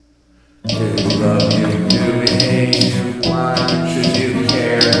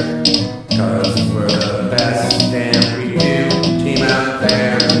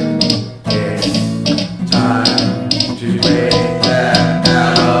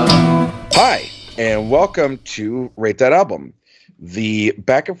and welcome to Rate That Album, the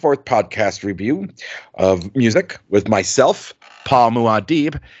back and forth podcast review of music with myself, Paul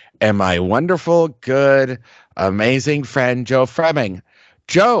Muad'Dib, and my wonderful, good, amazing friend, Joe Fremming.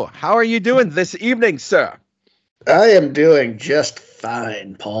 Joe, how are you doing this evening, sir? I am doing just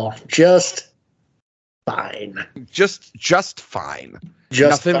fine, Paul. Just fine. Just fine.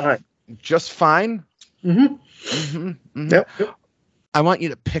 Just fine. Just fine? Mm-hmm. Mm-hmm, mm-hmm. Yep. I want you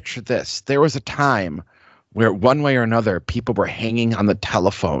to picture this. There was a time where one way or another, people were hanging on the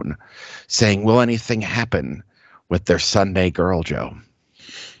telephone saying, will anything happen with their Sunday girl, Joe?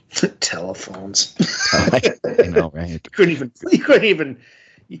 Telephones. I know, right? You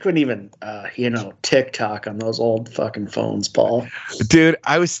couldn't even TikTok on those old fucking phones, Paul. Dude,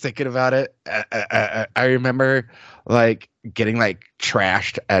 I was thinking about it. I remember like getting like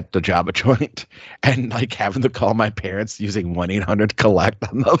trashed at the Java joint and like having to call my parents using 1-800 collect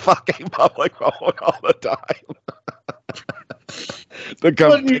on the fucking public phone all the time.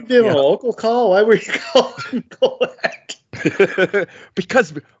 Wasn't you doing a local call? Why were you calling collect?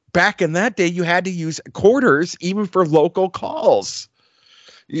 Because back in that day, you had to use quarters even for local calls.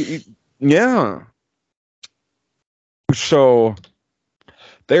 Yeah. So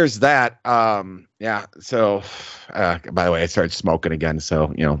there's that. Yeah. So, by the way, I started smoking again.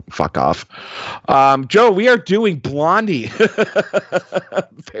 So, fuck off. Joe, we are doing Blondie.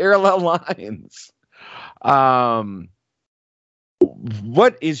 Parallel Lines.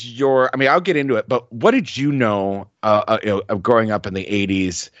 What is your, I'll get into it, but what did you know, of growing up in the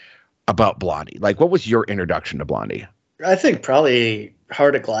 80s about Blondie? Like, what was your introduction to Blondie? I think probably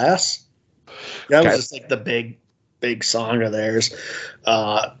Heart of Glass. That was just like the big song of theirs.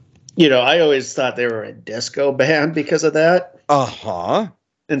 I always thought they were a disco band because of that. Uh-huh.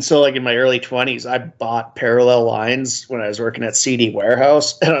 And so like in my early 20s, I bought Parallel Lines when I was working at CD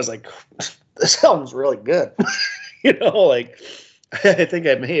Warehouse, and I was like, this album's really good. I think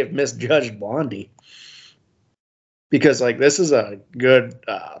I may have misjudged Blondie. Because like this is a good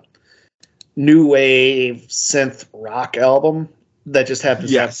new wave synth rock album that just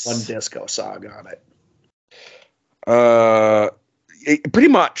happens to have one disco song on it. Pretty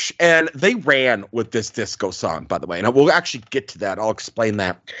much. And they ran with this disco song, by the way. And we'll actually get to that. I'll explain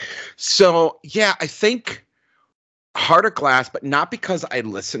that. So, yeah, I think Heart of Glass, but not because I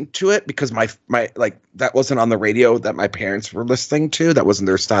listened to it, because my that wasn't on the radio that my parents were listening to. That wasn't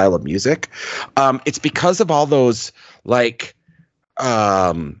their style of music. It's because of all those, like,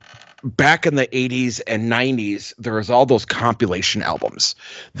 back in the 80s and 90s, there was all those compilation albums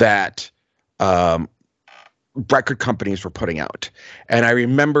that record companies were putting out. And I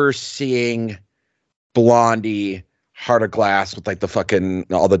remember seeing Blondie, Heart of Glass with like the fucking,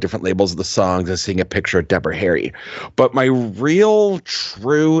 all the different labels of the songs, and seeing a picture of Deborah Harry. But my real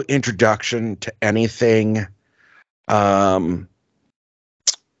true introduction to anything was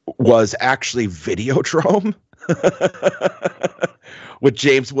actually Videodrome with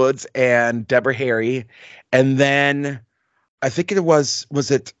James Woods and Deborah Harry. And then I think it was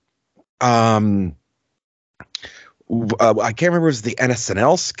I can't remember if it was the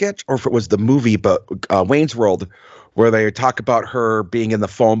NSNL sketch or if it was the movie, but Wayne's World, where they talk about her being in the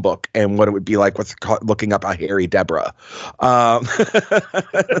phone book and what it would be like with looking up a hairy Deborah.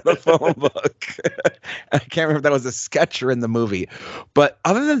 The phone book. I can't remember if that was a sketch or in the movie. But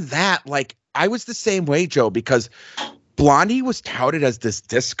other than that, like, I was the same way, Joe, because Blondie was touted as this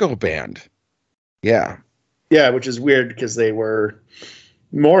disco band. Yeah. Yeah, which is weird because they were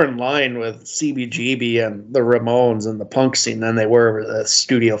more in line with CBGB and the Ramones and the punk scene than they were with the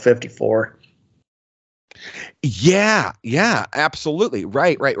Studio 54. Yeah, absolutely.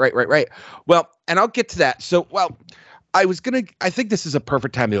 Right. Well, and I'll get to that. So, I think this is a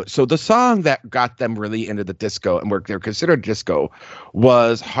perfect time to do it. So the song that got them really into the disco and they're considered disco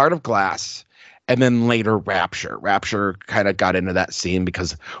was Heart of Glass. And then later Rapture. Rapture kind of got into that scene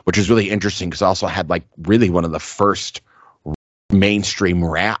which is really interesting because also had like really one of the first mainstream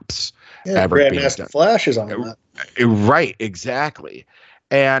raps ever being done. Flash is on that. Right, exactly.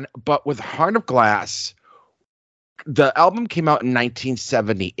 But with Heart of Glass, the album came out in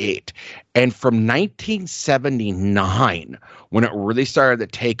 1978. And from 1979, when it really started to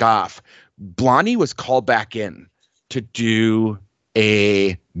take off, Blondie was called back in to do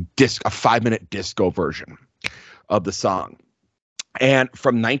a 5-minute disco version of the song. And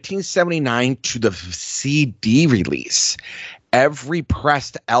from 1979 to the CD release, every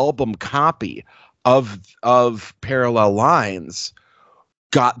pressed album copy of Parallel Lines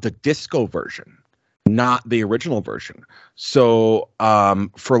got the disco version, not the original version. So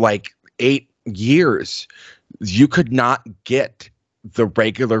for like 8 years, you could not get the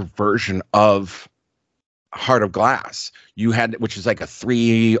regular version of Heart of Glass. You had, which is like a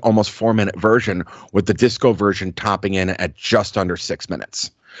 3, almost 4-minute version, with the disco version topping in at just under 6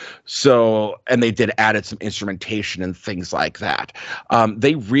 minutes. So, and they did added some instrumentation and things like that.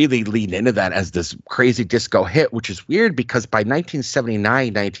 They really leaned into that as this crazy disco hit, which is weird because by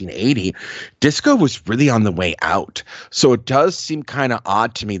 1979, 1980, disco was really on the way out. So it does seem kind of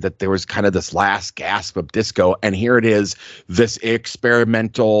odd to me that there was kind of this last gasp of disco. And here it is, this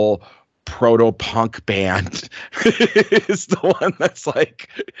experimental proto-punk band is the one that's like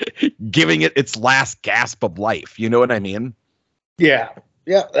giving it its last gasp of life. You know what I mean? Yeah.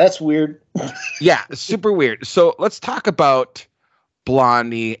 Yeah, that's weird. Yeah, super weird. So let's talk about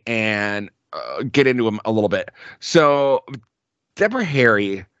Blondie and get into them a little bit. So Deborah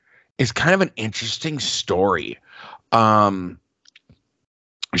Harry is kind of an interesting story.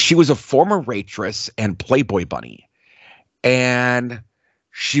 She was a former waitress and Playboy bunny, and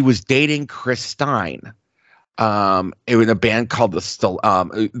she was dating Chris Stein. It was a band called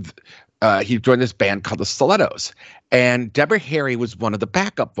he joined this band called the Stilettos, and Deborah Harry was one of the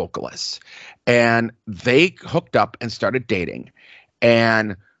backup vocalists, and they hooked up and started dating.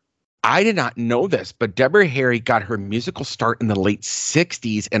 And I did not know this, but Deborah Harry got her musical start in the late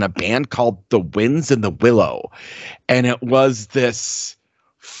 60s in a band called The Winds and the Willow. And it was this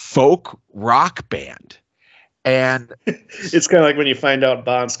folk rock band. And it's kind of like when you find out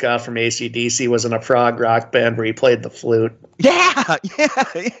Bon Scott from AC/DC was in a prog rock band where he played the flute. Yeah,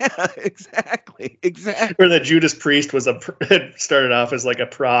 exactly. Where the Judas Priest was started off as like a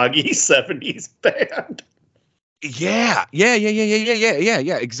proggy 70s band. Yeah,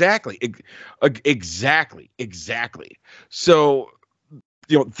 exactly. So,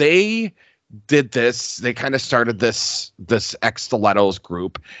 they did this. They kind of started this ex-Stilettos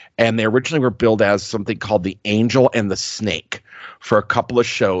group, and they originally were billed as something called the Angel and the Snake for a couple of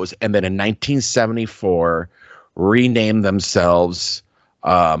shows, and then in 1974 renamed themselves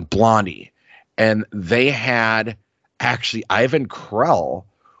Blondie. And they had actually Ivan Krell,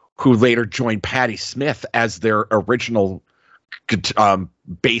 who later joined Patti Smith as their original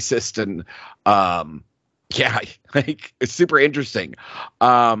bassist, and it's super interesting.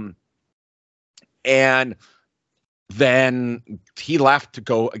 And then he left to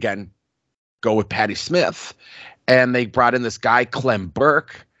go with Patti Smith, and they brought in this guy Clem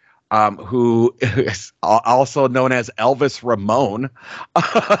Burke, who is also known as Elvis Ramone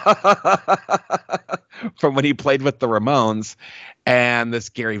from when he played with the Ramones, and this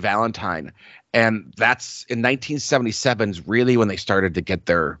Gary Valentine. And that's in 1977's really when they started to get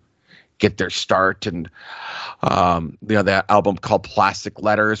their start. And that album called Plastic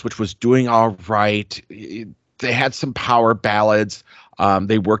Letters, which was doing all right. They had some power ballads.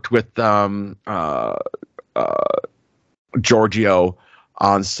 They worked with Giorgio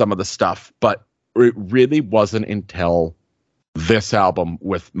on some of the stuff, but it really wasn't until this album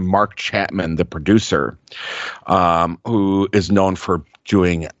with Mark Chapman, the producer, who is known for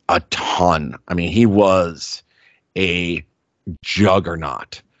doing a ton. I mean, he was a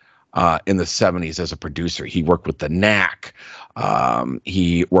juggernaut in the 70s as a producer. He worked with the Knack.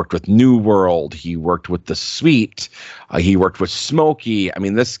 He worked with New World. He worked with The Sweet. He worked with Smokey. I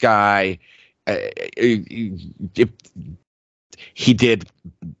mean, this guy, he did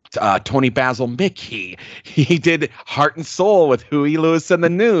Tony Basil Mickey. He did Heart and Soul with Huey Lewis and the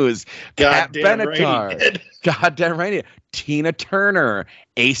News. Pat Benatar. Goddamn right. Tina Turner,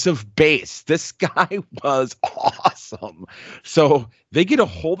 Ace of Base. This guy was awesome. So they get a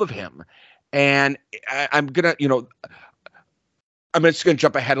hold of him, and I'm just gonna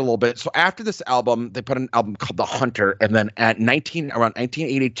jump ahead a little bit. So after this album, they put an album called The Hunter, and then around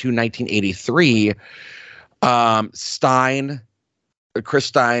 1982, 1983, Chris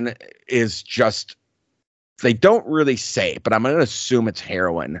Stein is just, they don't really say, but I'm going to assume it's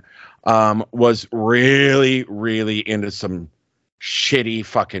heroin, was really, really into some shitty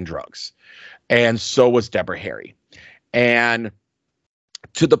fucking drugs. And so was Deborah Harry. And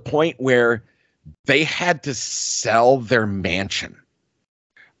to the point where they had to sell their mansion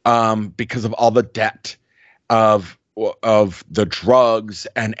because of all the debt of the drugs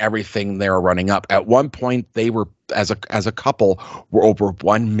and everything they were running up. At one point, they were, as a couple, were over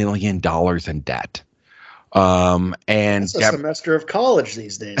 $1 million in debt. And it's a semester of college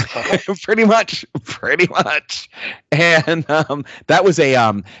these days. pretty much. And that was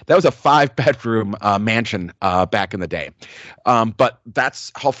a 5-bedroom mansion back in the day. But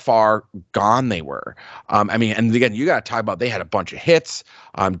that's how far gone they were. I mean, and again, you got to talk about, they had a bunch of hits.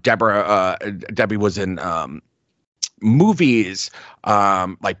 Debbie was in movies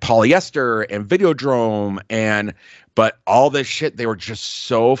like Polyester and Videodrome, But all this shit, they were just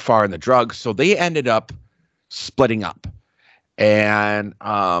so far in the drugs. So they ended up splitting up. And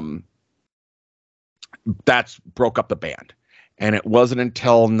that's broke up the band. And it wasn't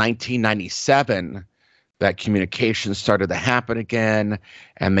until 1997 that communication started to happen again.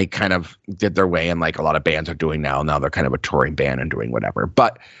 And they kind of did their way. And like a lot of bands are doing now. Now they're kind of a touring band and doing whatever.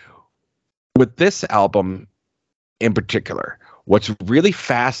 But with this album in particular, what's really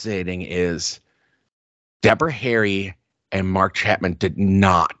fascinating is Deborah Harry and Mark Chapman did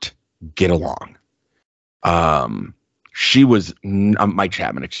not get along. She was Mike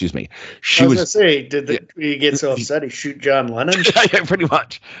Chapman, excuse me. I was gonna say, did he get so upset he shoot John Lennon? Yeah, pretty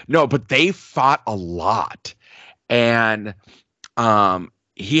much. No, but they fought a lot, and kudos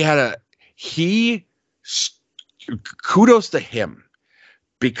to him,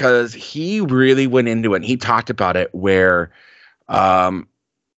 because he really went into it. And he talked about it where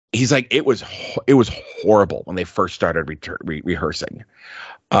he's like, it was horrible when they first started rehearsing.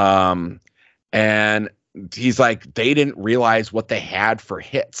 And he's like, they didn't realize what they had for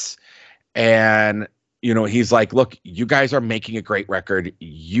hits. And, you know, he's like, look, you guys are making a great record.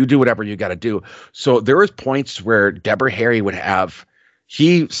 You do whatever you got to do. So there was points where Deborah Harry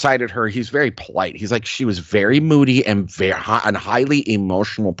he cited her. He's very polite. He's like, she was very moody and highly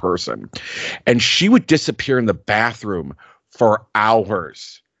emotional person. And she would disappear in the bathroom for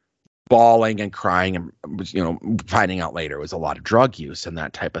hours, bawling and crying, and was, you know, finding out later it was a lot of drug use and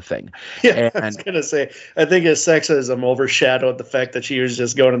that type of thing. Yeah, I was gonna say, I think his sexism overshadowed the fact that she was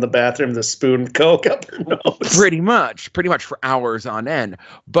just going in the bathroom to spoon coke up her nose. Pretty much for hours on end.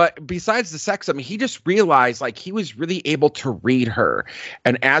 But besides the sexism, he just realized like he was really able to read her,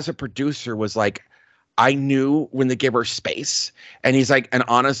 and as a producer was like, I knew when to give her space. And he's like, and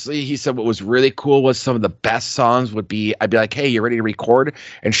honestly, he said what was really cool was some of the best songs would be, I'd be like, hey, you ready to record?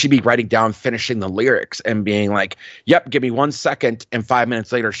 And she'd be writing down, finishing the lyrics and being like, yep, give me 1 second. And 5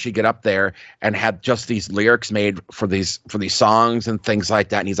 minutes later, she'd get up there and had just these lyrics made for these songs and things like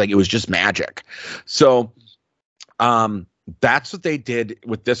that. And he's like, it was just magic. So that's what they did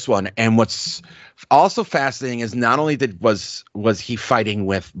with this one. And what's also fascinating is not only was he fighting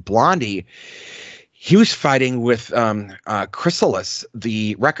with Blondie, he was fighting with Chrysalis,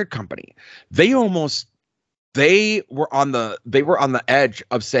 the record company. They were on the edge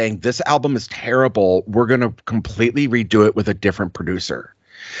of saying, this album is terrible. We're going to completely redo it with a different producer.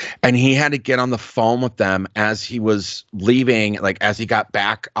 And he had to get on the phone with them as he was leaving, like as he got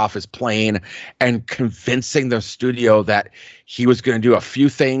back off his plane, and convincing the studio that he was going to do a few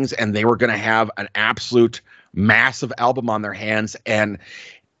things and they were going to have an absolute massive album on their hands. And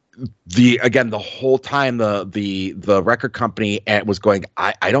the whole time the record company was going,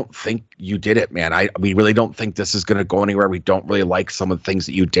 I don't think you did it, man. We really don't think this is going to go anywhere. We don't really like some of the things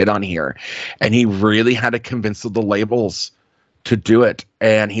that you did on here. And he really had to convince the labels to do it.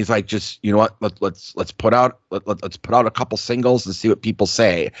 And he's like, just, you know what, let's put out a couple singles and see what people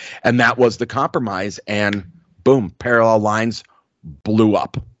say. And that was the compromise. And boom, Parallel Lines blew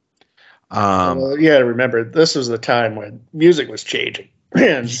up. Well, you got to remember, this was the time when music was changing.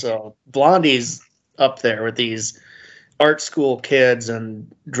 And so Blondie's up there with these art school kids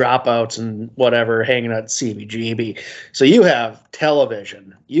and dropouts and whatever hanging out at CBGB. So you have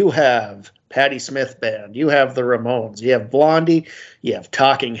television, you have Patti Smith Band, you have the Ramones, you have Blondie, you have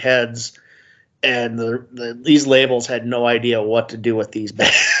Talking Heads, and these labels had no idea what to do with these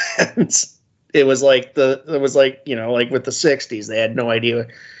bands. It was like you know, like with the 60s, they had no idea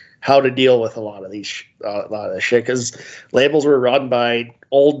how to deal with a lot of this shit, because labels were run by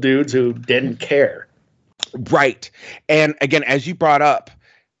old dudes who didn't care. Right. And again, as you brought up,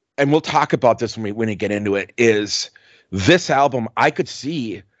 and we'll talk about this when we get into it, is this album, I could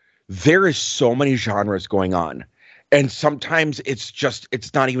see there is so many genres going on. And sometimes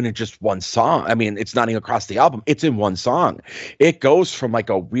it's not even in just one song. I mean, it's not even across the album. It's in one song. It goes from like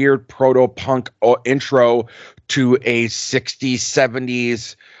a weird proto-punk intro to a 60s,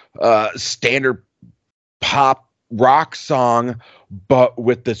 70s standard pop rock song, but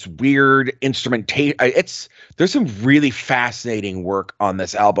with this weird instrumentation. There's some really fascinating work on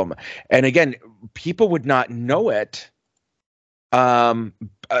this album. And again, people would not know it.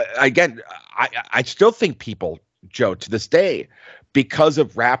 Again, I still think people, Joe, to this day, because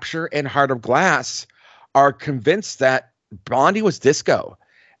of Rapture and Heart of Glass, are convinced that Blondie was disco,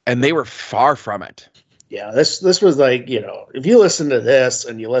 and they were far from it. Yeah, this was like, you know, if you listen to this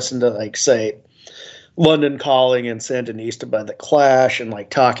and you listen to, like, say, London Calling and Sandinista by The Clash and like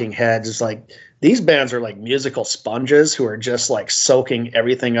Talking Heads, it's like these bands are like musical sponges who are just like soaking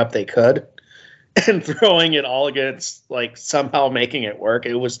everything up they could and throwing it all against, like, somehow making it work.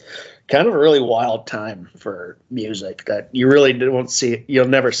 It was kind of a really wild time for music that you really won't see. You'll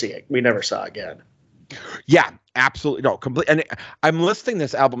never see it. We never saw again. Yeah, absolutely. No, complete. And I'm listing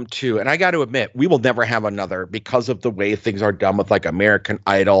this album too. And I got to admit, we will never have another because of the way things are done with like American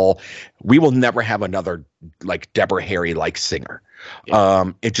Idol. We will never have another like Deborah Harry like singer.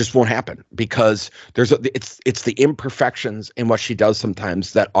 Yeah. It just won't happen because it's the imperfections in what she does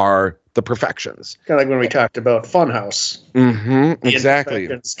sometimes that are the perfections. Kind of like when we talked about Funhouse. Mm-hmm, exactly.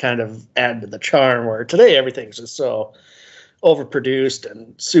 Imperfections kind of add to the charm where today everything's just so overproduced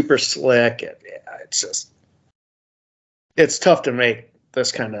and super slick. And yeah, it's tough to make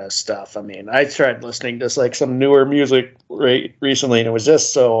this kind of stuff. I mean, I tried listening to like some newer music recently, and it was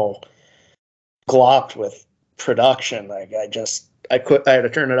just so glopped with production. Like I had to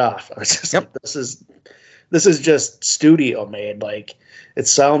turn it off. I was just like, this is just studio made. Like it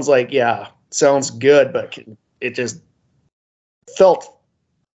sounds like, sounds good, but it just felt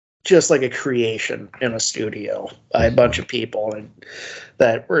just like a creation in a studio by a bunch of people and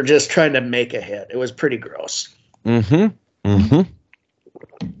that were just trying to make a hit. It was pretty gross. Mm-hmm. Mm-hmm.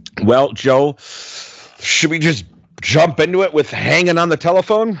 Well, Joe, should we just jump into it with Hanging on the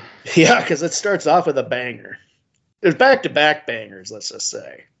Telephone? Yeah, because it starts off with a banger. There's back-to-back bangers, let's just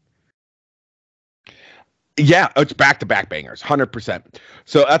say. Yeah, it's back-to-back bangers, 100%.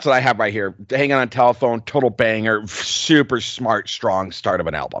 So that's what I have right here. Hang on a Telephone, total banger, super smart, strong start of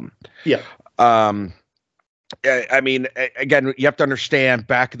an album. Yeah. I mean, again, you have to understand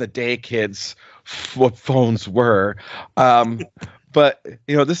back in the day, kids, what phones were. But,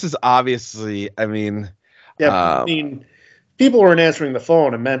 this is obviously, I mean... Yeah, people weren't answering the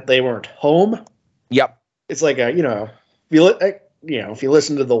phone. It meant they weren't home. Yep. It's like if you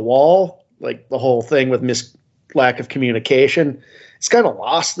listen to The Wall, like the whole thing with lack of communication, it's kind of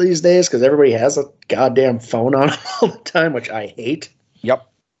lost these days because everybody has a goddamn phone on all the time, which I hate. Yep.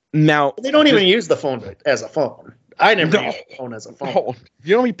 Now they don't even use the phone as a phone. I never use the phone as a phone. No.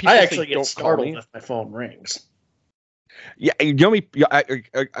 You know how many people I actually get startled if my phone rings. Yeah, I'm going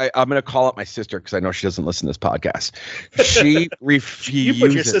to call up my sister because I know she doesn't listen to this podcast. She refuses. You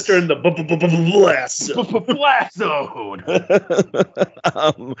put your sister in the blast zone.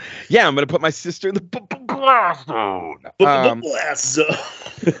 Yeah, I'm going to put my sister in the blast zone. Blast zone.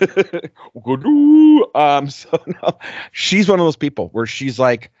 So no, she's one of those people where she's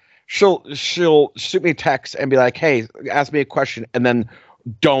like, she'll shoot me a text and be like, "Hey, ask me a question," and then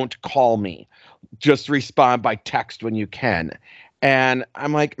don't call me. Just respond by text when you can. And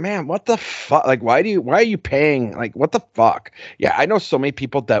I'm like, man, what the fuck? Like, why are you paying? Like, what the fuck? Yeah, I know so many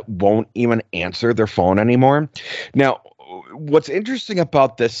people that won't even answer their phone anymore. Now, what's interesting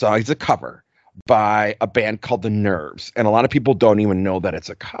about this song is a cover by a band called The Nerves. And a lot of people don't even know that it's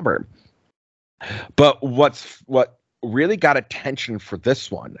a cover. But what really got attention for this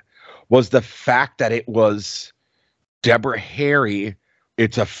one was the fact that it was Deborah Harry.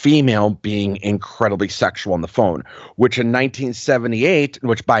 It's a female being incredibly sexual on the phone, which in 1978,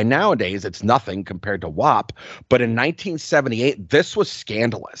 which by nowadays it's nothing compared to WAP, but in 1978, this was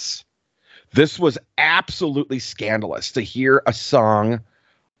scandalous. This was absolutely scandalous to hear a song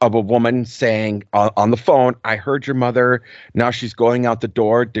of a woman saying on the phone, "I heard your mother. Now she's going out the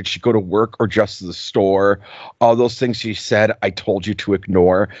door. Did she go to work or just to the store? All those things she said, I told you to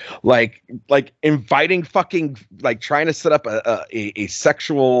ignore." Like inviting fucking, like trying to set up a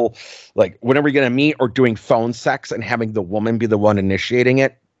sexual, like when are we going to meet, or doing phone sex and having the woman be the one initiating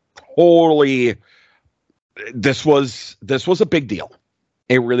it. Totally. This was a big deal.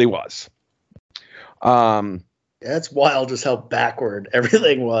 It really was. Yeah, it's wild just how backward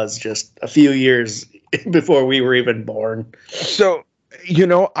everything was just a few years before we were even born. So,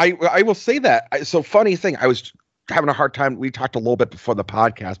 I will say that. So funny thing, I was having a hard time. We talked a little bit before the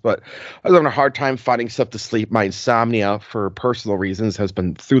podcast, but I was having a hard time finding stuff to sleep. My insomnia for personal reasons has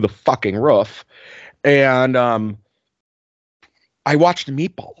been through the fucking roof. And I watched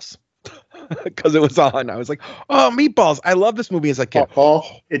Meatballs because it was on. I was like, oh, Meatballs. I love this movie as a kid.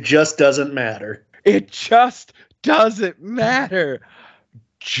 It just doesn't matter. It just doesn't matter.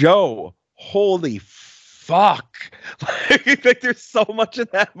 Joe, holy fuck. Like there's so much in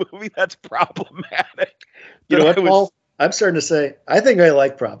that movie that's problematic. You know what, Paul? I'm starting to say, I think I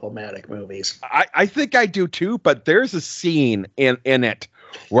like problematic movies. I think I do too, but there's a scene in it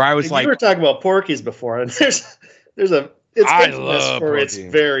where I was like... We were talking about Porky's before, and it's infamous for its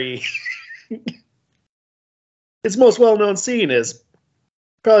very... its most well-known scene is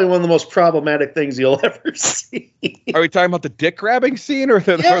probably one of the most problematic things you'll ever see. Are we talking about the dick grabbing scene or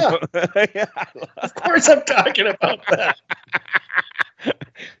yeah. Of course I'm talking about that.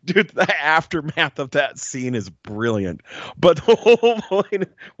 Dude, the aftermath of that scene is brilliant. But the whole point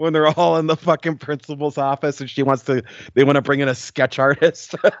when they're all in the fucking principal's office and they want to bring in a sketch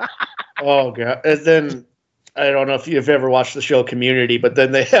artist. Oh god! And then I don't know if you've ever watched the show Community, but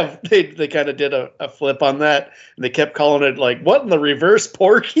then they kind of did a flip on that, and they kept calling it like what in the reverse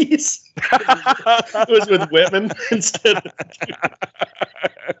Porky's. It was with Whitman instead of.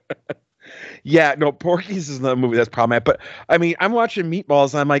 Yeah, no, Porky's is the movie that's problematic. But I mean, I'm watching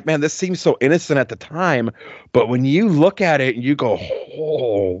Meatballs, and I'm like, man, this seems so innocent at the time. But when you look at it, and you go,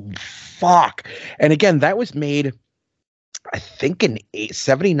 oh, fuck. And again, that was made, I think, in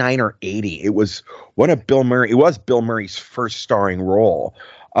 79 or 80. It was Bill Murray's first starring role.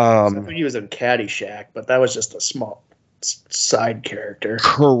 He was in Caddyshack, but that was just a small side character.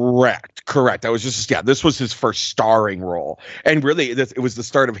 Correct. That was this was his first starring role. And really, it was the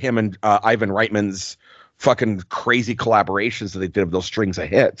start of him and Ivan Reitman's fucking crazy collaborations that they did of those strings of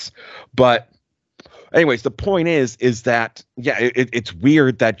hits. But anyways, the point is that, yeah, it's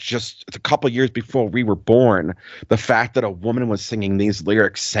weird that just a couple years before we were born, the fact that a woman was singing these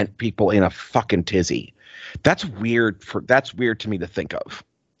lyrics sent people in a fucking tizzy. That's weird to me to think of.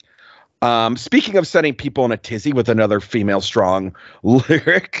 Speaking of sending people in a tizzy with another female strong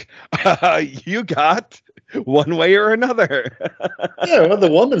lyric, you got One Way or Another. Yeah, well,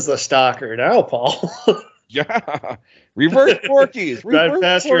 the woman's the stalker now, Paul. Yeah. Reverse Porky's. Drive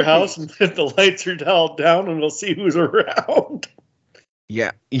past your house and if the lights are dialed down and we'll see who's around.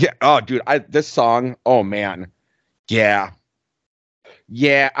 Yeah. Oh, dude, this song, oh man. Yeah.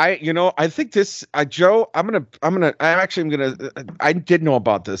 Yeah, I think this, Joe, I did know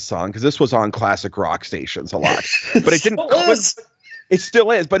about this song because this was on classic rock stations a lot, but it didn't click. It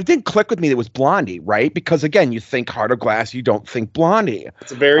still is, but it didn't click with me that it was Blondie, right? Because again, you think Heart of Glass, you don't think Blondie.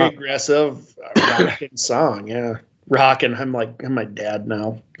 It's a very aggressive rocking song, yeah. Rocking, I'm my dad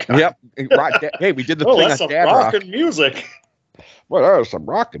now. Yep. Hey, we did the thing that's on some Dad rocking Rock. Music. Well, that was some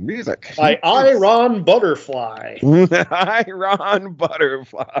rocking music. By Iron Butterfly. Iron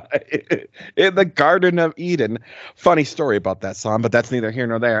Butterfly in the Garden of Eden. Funny story about that song, but that's neither here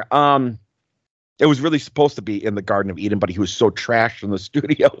nor there. It was really supposed to be in the Garden of Eden, but he was so trashed in the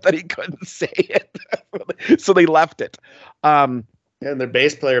studio that he couldn't say it. So they left it. And their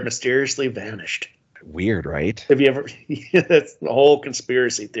bass player mysteriously vanished. Weird, right? Have you ever? That's the whole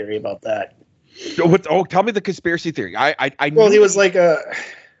conspiracy theory about that. Tell me the conspiracy theory. I well, he was like a.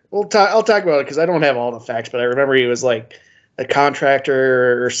 I'll talk about it because I don't have all the facts, but I remember he was like a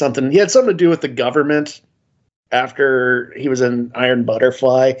contractor or something. He had something to do with the government after he was in Iron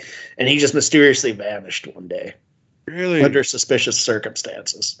Butterfly, and he just mysteriously vanished one day. Really? Under suspicious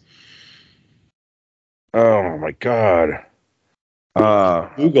circumstances. Oh my god.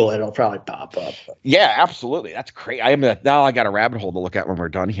 Google it, it'll probably pop up. Yeah, absolutely. That's crazy. Now I got a rabbit hole to look at when we're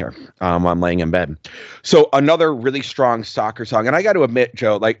done here. I'm laying in bed. So another really strong soccer song. And I got to admit,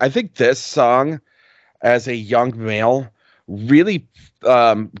 Joe, like I think this song as a young male really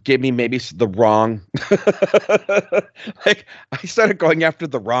gave me maybe the wrong like I started going after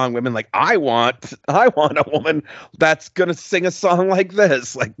the wrong women. Like I want a woman that's gonna sing a song like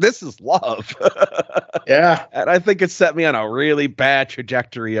this. Like this is love. Yeah. And I think it set me on a really bad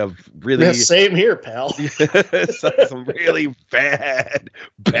trajectory of really same here, pal. some really bad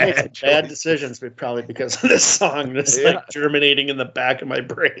decisions, but probably because of this song that's like germinating in the back of my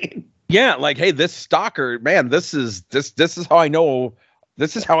brain. Yeah, like, hey, this stalker, man, this is how I know.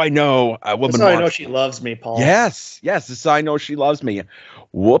 This is how I know a woman. This is how I know she loves me, Paul. Yes, this is how I know she loves me.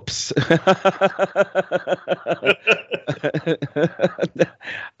 Whoops.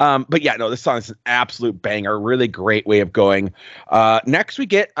 But yeah, no, this song is an absolute banger. Really great way of going. Next, we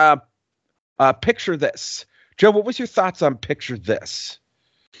get Picture This. Joe, what was your thoughts on Picture This?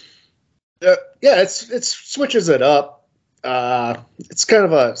 Yeah, it switches it up. It's kind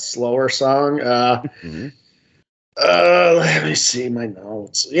of a slower song. Let me see my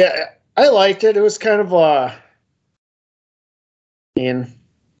notes. Yeah, I liked it. It was kind of it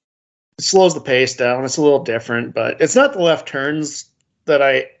slows the pace down. It's a little different, but it's not the left turns that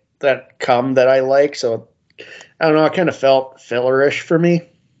I like. So I don't know. It kind of felt fillerish for me.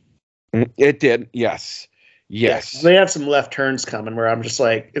 It did. Yes. They have some left turns coming where I'm just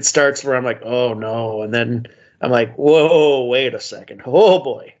like, it starts where I'm like, oh no, and then I'm like, whoa, wait a second. Oh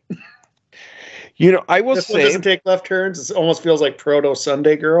boy. I will say, one doesn't take left turns. It almost feels like Proto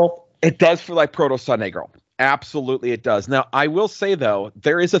Sunday Girl. It does feel like Proto Sunday Girl. Absolutely, it does. Now, I will say though,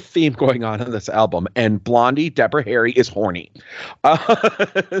 there is a theme going on in this album, and Blondie, Deborah Harry, is horny.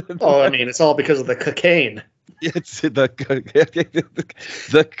 I mean, it's all because of the cocaine. It's the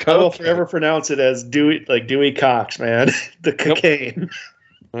I will forever pronounce it as Dewey Cox, man. The cocaine.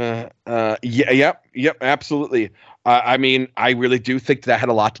 Yep, absolutely. I mean, I really do think that had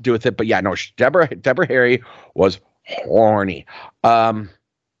a lot to do with it. But yeah, no, Deborah Harry was horny.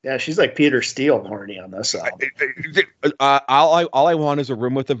 Yeah, she's like Peter Steele horny on this album. All I want is a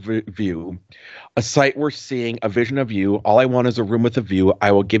room with a view, a sight worth seeing, a vision of you. All I want is a room with a view.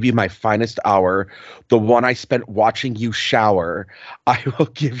 I will give you my finest hour, the one I spent watching you shower. I will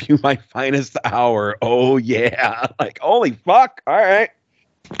give you my finest hour. Oh yeah, like holy fuck! All right.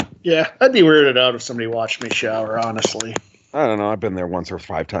 Yeah, I'd be weirded out if somebody watched me shower. Honestly, I don't know. I've been there once or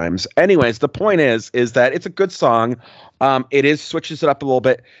 5 times. Anyways, the point is that it's a good song. It switches it up a little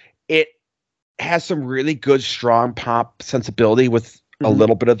bit. It has some really good, strong pop sensibility with a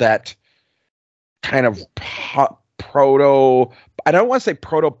little bit of that kind of proto. I don't want to say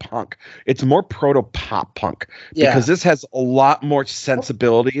proto punk. It's more proto pop punk because this has a lot more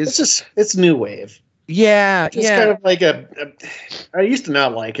sensibilities. It's new wave. Yeah, it's kind of like I used to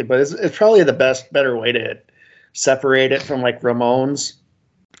not like it, but it's probably the better way to separate it from like Ramones.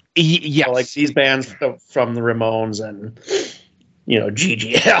 Yes. So, like these bands from the Ramones and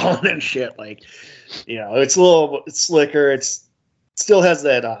G.G. Allen and shit. Like, it's it's slicker. It still has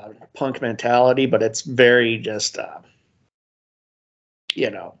that punk mentality, but it's very just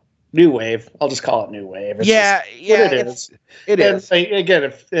new wave. I'll just call it new wave. It's it is. It is.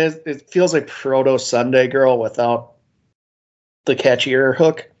 Again, it feels like proto Sunday Girl without the catchier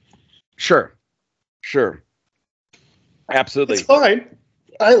hook. Sure. Absolutely. It's fine.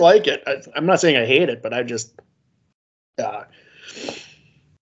 I like it. I'm not saying I hate it, but I just,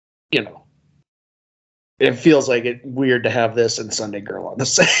 it feels like it weird to have this and Sunday Girl on the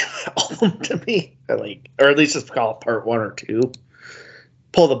same album to me. Or at least just call it part 1 or 2.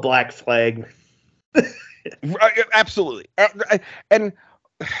 Pull the black flag. Absolutely.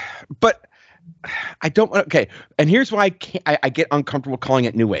 But I don't. Okay, and here's why I get uncomfortable calling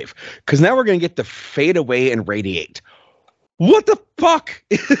it new wave, because now we're going to get the fade away and radiate. What the fuck?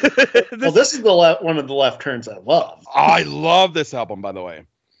 This is one of the left turns I love. I love this album, by the way.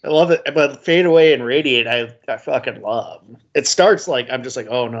 I love it, but fade away and radiate, I fucking love. It starts like I'm just like,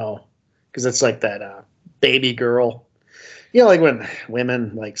 oh no, because it's like that baby girl. Like when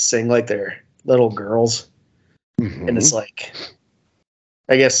women like sing like they're little girls, and it's like,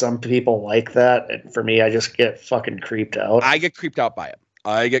 I guess some people like that, and for me, I just get fucking creeped out. I get creeped out by it.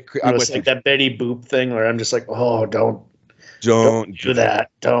 It's like that Betty Boop thing where I'm just like, oh, don't do that.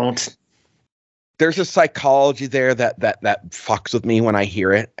 Don't. There's a psychology there that fucks with me when I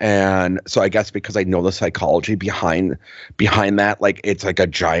hear it, and so I guess because I know the psychology behind that, like it's like a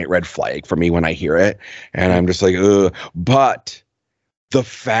giant red flag for me when I hear it, and I'm just like, ugh. But the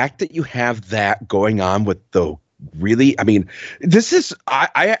fact that you have that going on with the really, I mean, this is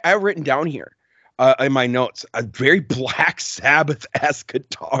I've written down here in my notes a very Black Sabbath-esque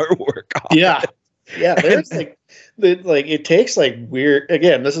guitar work. Yeah. There's it takes like weird.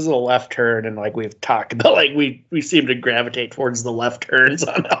 Again, this is a left turn, and like we've talked about, like we seem to gravitate towards the left turns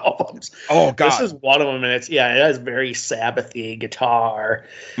on albums. Oh god, this is one of them, and it has very Sabbathy guitar,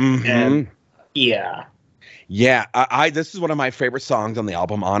 and this is one of my favorite songs on the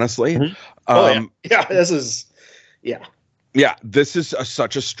album, honestly. This is this is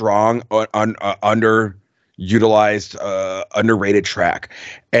such a strong underutilized, underrated track.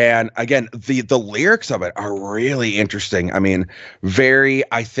 And again, the lyrics of it are really interesting. I mean, very,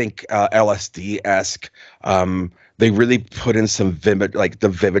 I think, LSD-esque. They really put in some the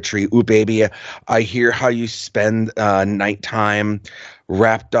vividry. Ooh, baby, I hear how you spend nighttime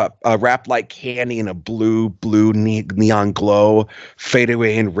wrapped like candy in a blue neon glow, fade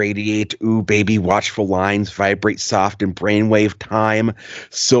away and radiate. Ooh, baby, watchful lines vibrate soft in brainwave time.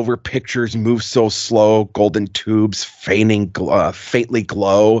 Silver pictures move so slow, golden tubes faintly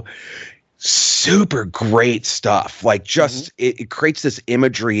glow. Super great stuff. Like just it creates this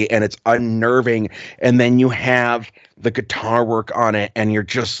imagery, and it's unnerving. And then you have the guitar work on it, and you're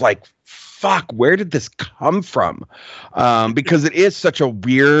just like, fuck, where did this come from? Because it is such a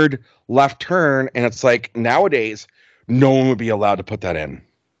weird left turn, and it's like nowadays no one would be allowed to put that in.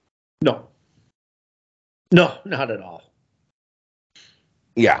 No, not at all.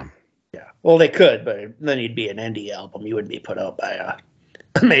 Yeah. Well, they could, but then you'd be an indie album. You wouldn't be put out by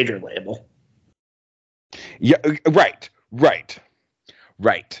a major label. Yeah, right.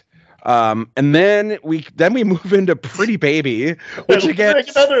 And then we move into Pretty Baby, which again, like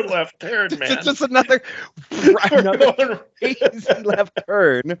another left turn, man. It's just another crazy left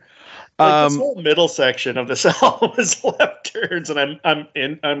turn. This whole middle section of this album is left turns, and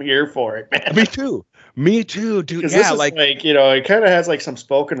I'm here for it, man. Me too, dude. Yeah, this is like it kind of has like some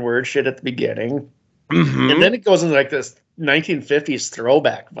spoken word shit at the beginning, and then it goes into like this 1950s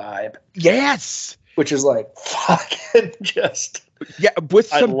throwback vibe. Yes, which is like fucking just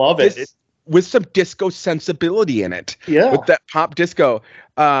with I love it with some disco sensibility in it. Yeah, with that pop disco.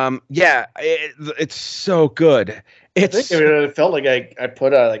 It's so good. It felt like I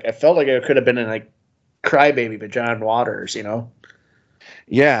felt like I could have been in like Crybaby by John Waters,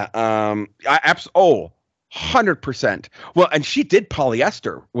 Yeah. 100%. Well, and she did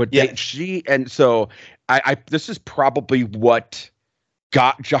Polyester. So I this is probably what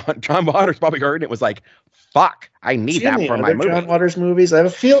got John Waters probably heard. It was like, fuck, I need that for my movie. John Waters movies. I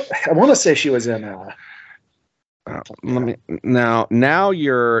want to say she was in. Let me now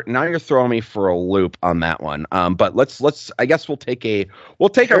you're throwing me for a loop on that one. But let's I guess we'll take a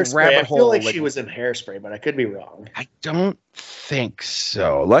rabbit hole. I feel like she was in Hairspray, but I could be wrong. I don't think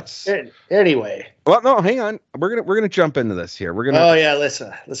so. Let's anyway. Well, no, hang on. We're gonna jump into this here.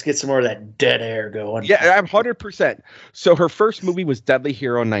 Let's get some more of that dead air going. Yeah, I'm 100%. So her first movie was Deadly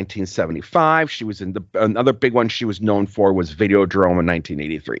Hero in 1975. She was in another big one she was known for was Videodrome in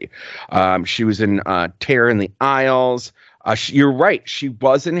 1983. She was in Terror in the Isles. You're right. She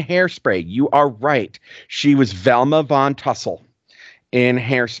was in Hairspray. You are right. She was Velma Von Tussle in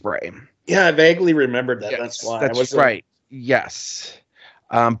Hairspray. Yeah, I vaguely remembered that. Yes, that's why. That's right. Yes.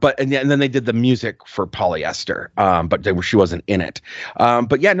 But then they did the music for Polyester. But she wasn't in it.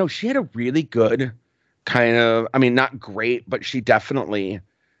 But yeah, no, she had a really good kind of, I mean, not great, but she definitely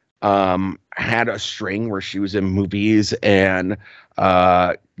had a string where she was in movies and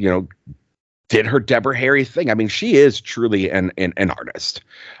did her Deborah Harry thing. I mean, she is truly an artist.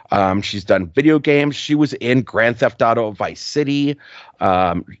 She's done video games. She was in Grand Theft Auto Vice City.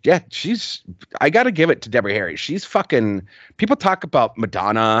 I got to give it to Deborah Harry. She's fucking, people talk about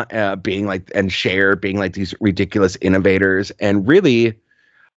Madonna being like, and Cher being like these ridiculous innovators. And really,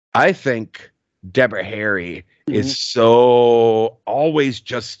 I think Deborah Harry is so always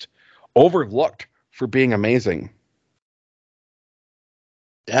just overlooked for being amazing.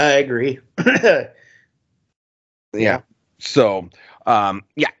 I agree. Yeah. So,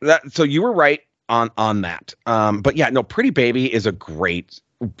 so you were right on that. But yeah, no, Pretty Baby is a great,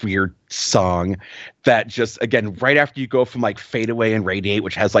 weird song that just, again, right after you go from like Fade Away and Radiate,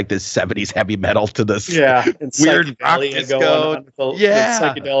 which has like this 70s heavy metal to this weird rock disco. With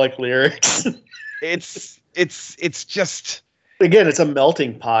psychedelic lyrics. It's just, again, it's a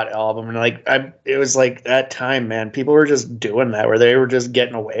melting pot album, and it was like that time, man. People were just doing that, where they were just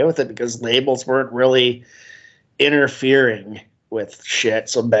getting away with it because labels weren't really interfering with shit,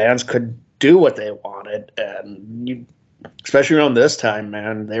 so bands could do what they wanted. And especially around this time,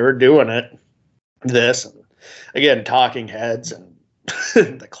 man, they were doing it. This, and again, Talking Heads and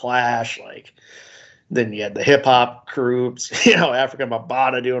the Clash, then you had the hip hop groups, Africa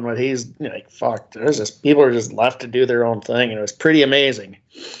Bambaataa doing what he's fuck. There's just people are just left to do their own thing, and it was pretty amazing.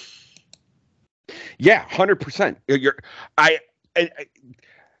 Yeah, 100%.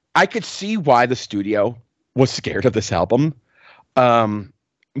 I could see why the studio was scared of this album,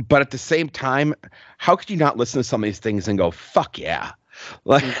 but at the same time, how could you not listen to some of these things and go, "Fuck yeah"?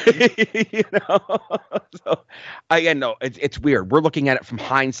 Like, So again, no, it's weird. We're looking at it from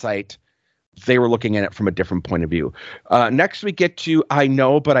hindsight. They were looking at it from a different point of view. Next, we get to I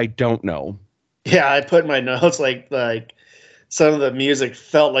Know, But I Don't Know. Yeah, I put in my notes like some of the music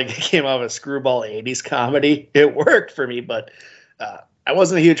felt like it came out of a screwball 80s comedy. It worked for me, but I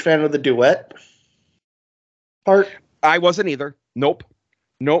wasn't a huge fan of the duet part. I wasn't either. Nope.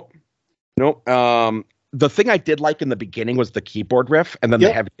 The thing I did like in the beginning was the keyboard riff and then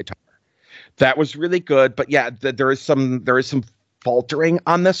the heavy guitar. That was really good. But yeah, there is some faltering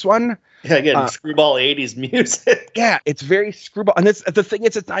on this one. Yeah, again, screwball 80s music. Yeah, it's very screwball. And the thing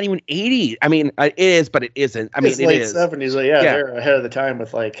is, it's not even 80s. I mean, it is, but it isn't. I mean, it's late 70s. They're ahead of the time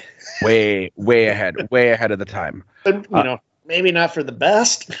with way ahead of the time. But, maybe not for the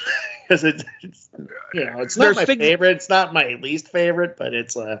best because it's not my favorite. It's not my least favorite, but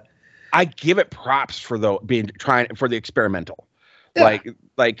it's I give it props for trying for the experimental. Yeah.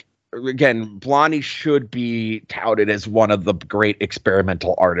 Like again, Blondie should be touted as one of the great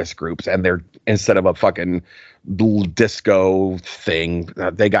experimental artist groups, and they're, instead of a fucking disco thing,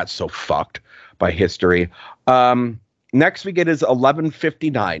 they got so fucked by history. Next we get is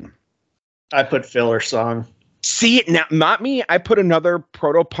 11:59. I put filler song. See, now, not me. I put another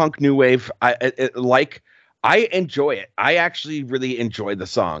proto-punk new wave. I enjoy it. I actually really enjoy the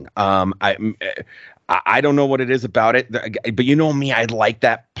song. I don't know what it is about it, but you know me, I like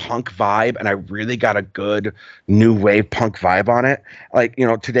that punk vibe, and I really got a good new wave punk vibe on it. Like, you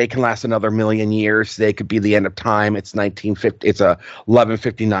know, today can last another million years. Today could be the end of time. It's 1950. It's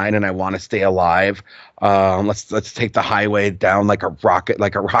 11:59, and I want to stay alive. Let's take the highway down like a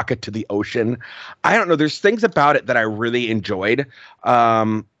rocket to the ocean. I don't know. There's things about it that I really enjoyed.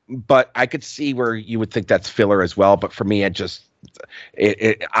 But I could see where you would think that's filler as well. But for me, I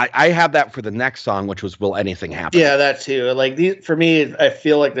have that for the next song, which was "Will Anything Happen?" Yeah, that too. Like for me, I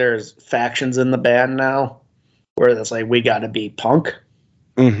feel like there's factions in the band now, where it's like we got to be punk,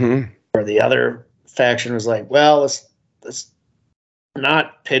 or the other faction was like, well, let's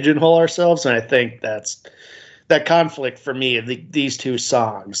not pigeonhole ourselves. And I think that conflict for me. These two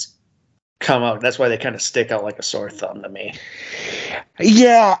songs come out. That's why they kind of stick out like a sore thumb to me.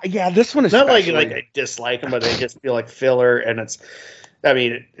 Yeah. This one is not like I dislike them, but they just feel like filler. And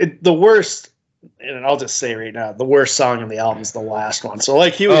the worst. And I'll just say right now, the worst song on the album is the last one. So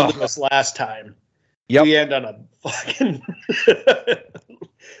like Huey Lewis last time, we end on a fucking.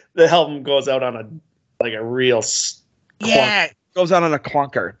 The album goes out on a real. It goes out on a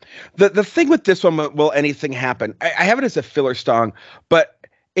clunker. The thing with this one, Will Anything Happen? I have it as a filler song, but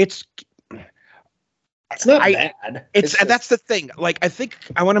it's not bad. That's the thing. Like, I think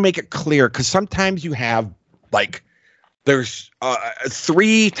I want to make it clear, because sometimes you have there's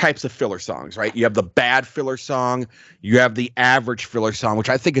three types of filler songs, right? You have the bad filler song, you have the average filler song, which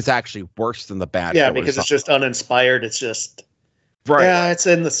I think is actually worse than the bad. Yeah, because it's just uninspired. It's just right. Yeah, it's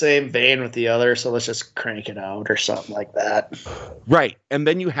in the same vein with the other, so let's just crank it out or something like that. Right, and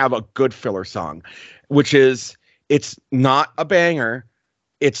then you have a good filler song, which is it's not a banger.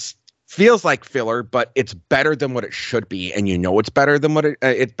 It's feels like filler, but it's better than what it should be, and you know it's better than what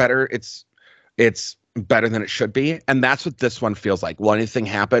it's better than it should be, and that's what this one feels like. Will Anything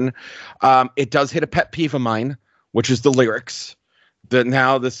Happen? It does hit a pet peeve of mine, which is the lyrics.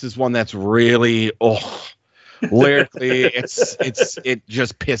 Now this is one that's really lyrically it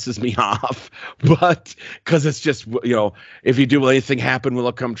just pisses me off, but because it's just, you know, if you do will anything happen, will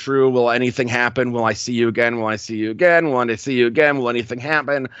it come true, will anything happen, will I see you again, will I see you again, will I see you again, will anything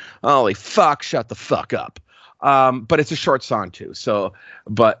happen, holy fuck, shut the fuck up. But it's a short song too, so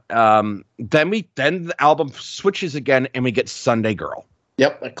but then the album switches again and we get Sunday Girl.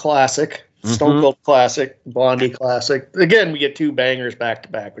 Yep, a classic. Stone Cold classic, Blondie classic. Again, we get two bangers back to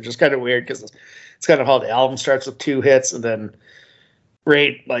back, which is kind of weird because it's kind of how the album starts with two hits, and then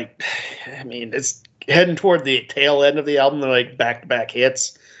it's heading toward the tail end of the album. They're like back-to-back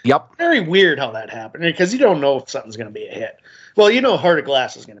hits. Yep. Very weird how that happened, because you don't know if something's going to be a hit. Well, you know Heart of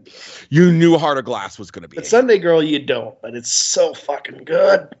Glass is going to be a hit. You knew Heart of Glass was going to be a hit. Sunday Girl, you don't, but it's so fucking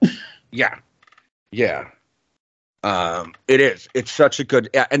good. Yeah. It is. It's such a good,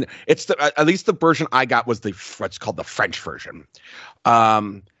 and it's at least the version I got was what's called the French version.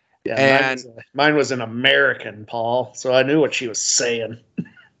 Yeah, mine was an American, Paul, so I knew what she was saying.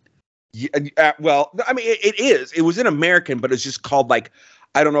 Well, I mean, it is. It was in American, but it's just called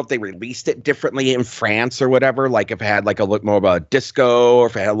I don't know if they released it differently in France or whatever. Like if it had a little more of a disco, or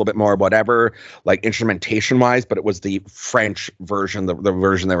if it had a little bit more of whatever, instrumentation wise. But it was the French version, the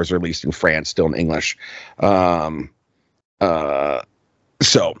version that was released in France, still in English. So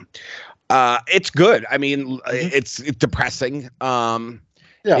it's good. I mean, it's depressing.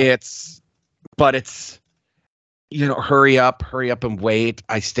 It's hurry up and wait.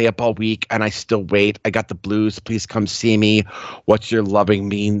 I stay up all week and I still wait. I got the blues. Please come see me. What's your loving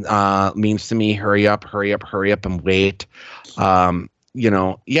means to me? Hurry up and wait.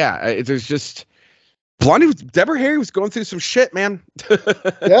 There's just Deborah Harry was going through some shit, man.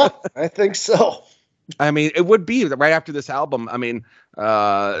 Yeah, I think so. I mean, it would be right after this album. I mean,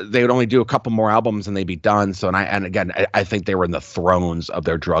 they would only do a couple more albums and they'd be done. So, I think they were in the thrones of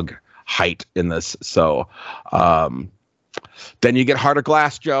their drug height in this. So, then you get Heart of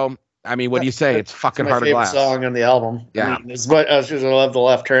Glass, Joe. I mean, what do you say? It's fucking Heart of Glass. Song on the album. Yeah. I love the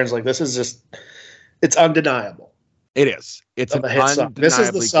left turns. This is just, it's undeniable. It is. It's an undeniably song. This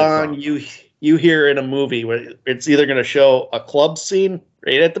is the song you hear in a movie where it's either going to show a club scene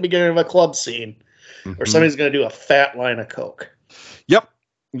right at the beginning of a club scene, or somebody's going to do a fat line of coke.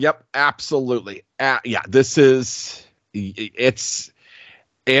 Yep. Absolutely. This is it's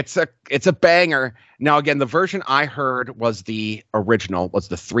a banger. Now, again, the version I heard was the original, was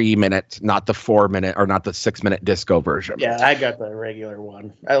the 3-minute, not the 4-minute or not the 6-minute disco version. Yeah, I got the regular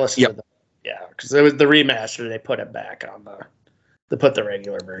one. I listened to because it was the remaster. They put it back on they put the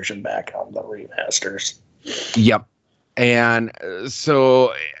regular version back on the remasters. Yep. And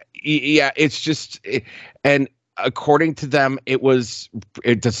so, yeah, it's just, and according to them,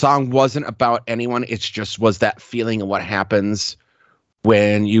 the song wasn't about anyone. It's just was that feeling of what happens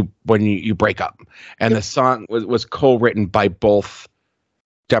when you break up. And the song was co-written by both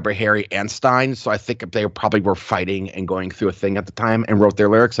Deborah Harry and Stein. So I think they probably were fighting and going through a thing at the time and wrote their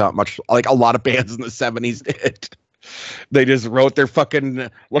lyrics out, much like a lot of bands in the 70s did. They just wrote their fucking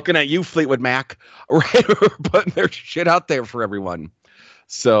 "Looking at You" Fleetwood Mac, right? Putting their shit out there for everyone.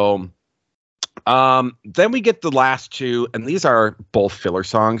 So then we get the last two, and these are both filler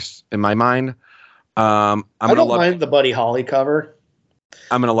songs in my mind. I don't mind the Buddy Holly cover.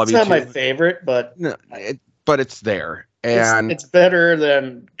 I'm Gonna Love it's You not Too. My favorite, but but it's there, and it's better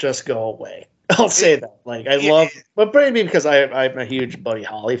than Just Go Away. I'll say that. Like I love, but maybe because I'm a huge Buddy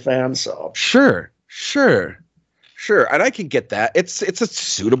Holly fan. So sure, and I can get that. It's a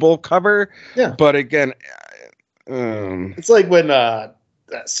suitable cover. Yeah, but again, it's like when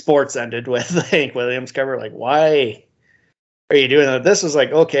Sports ended with the Hank Williams cover. Like, why are you doing that? This was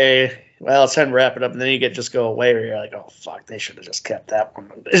like, okay, well, it's time to wrap it up, and then you get Just Go Away, where you're like, oh fuck, they should have just kept that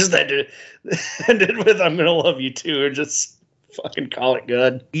one. Just ended with I'm Gonna Love You Too, and just fucking call it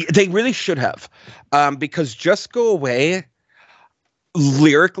good. They really should have, because Just Go Away,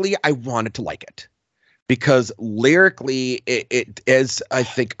 lyrically, I wanted to like it, because lyrically it is, I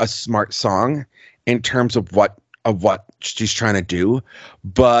think, a smart song in terms of what she's trying to do,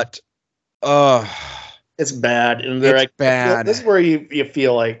 but it's bad, and they're like bad. This is where you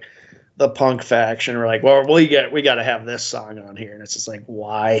feel like the punk faction are like, well, we got to have this song on here, and it's just like,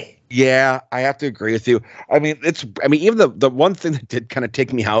 why? Yeah, I have to agree with you. I mean, even the one thing that did kind of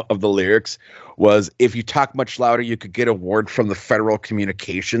take me out of the lyrics was, if you talk much louder, you could get a award from the Federal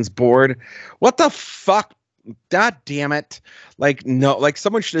Communications Board. What the fuck? God damn it! Like, no, like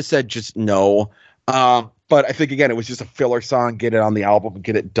someone should have said just no. But I think, again, it was just a filler song. Get it on the album,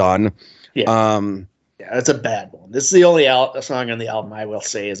 get it done. Yeah. Yeah, it's a bad one. This is the only song on the album I will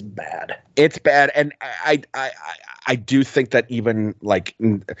say is bad. It's bad, and I do think that even like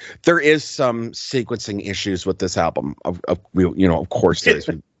there is some sequencing issues with this album. Of course there is,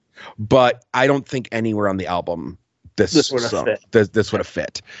 but I don't think anywhere on the album this would have fit. This would have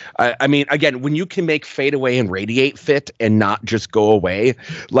fit. I mean, again, when you can make Fade Away and Radiate fit and not just Go Away,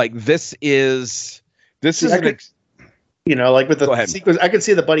 like this is. Like with the sequence, I could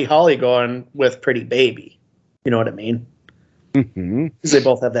see the Buddy Holly going with Pretty Baby. You know what I mean? Mm-hmm. Because they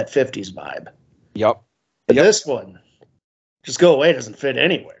both have that 50s vibe. Yep. But this one, Just Go Away, doesn't fit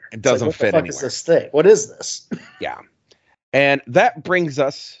anywhere. It doesn't fit anywhere. What the fuck is this thing? What is this? Yeah. And that brings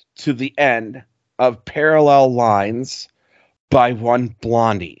us to the end of Parallel Lines by one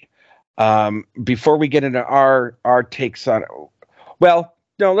Blondie. Before we get into our takes on it, well,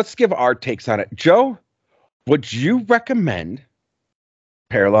 no, let's give our takes on it. Joe, would you recommend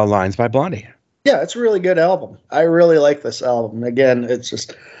Parallel Lines by Blondie? Yeah, it's a really good album. I really like this album. Again, it's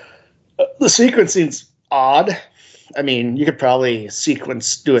just the sequencing's odd. I mean, you could probably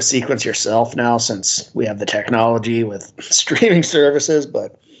do a sequence yourself now, since we have the technology with streaming services,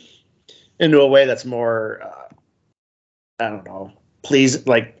 but into a way that's more, I don't know. Please,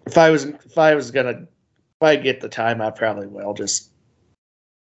 like if I get the time, I probably will just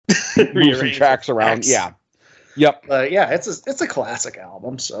move some tracks around. Yeah. Yep. But yeah, it's a classic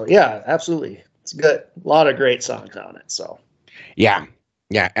album. So yeah, absolutely. It's good. A lot of great songs on it. So yeah,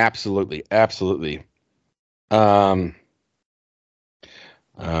 absolutely.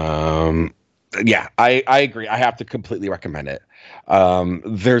 Yeah, I agree. I have to completely recommend it.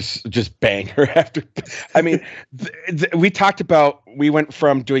 There's just banger after. I mean, we went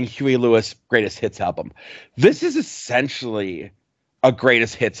from doing Huey Lewis greatest hits album. This is essentially a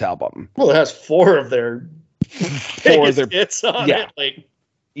greatest hits album. Well, it has four of their hits on it. Like,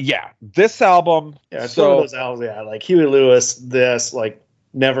 yeah, this album. Yeah, it's one of those albums. Yeah, like Huey Lewis. This, like,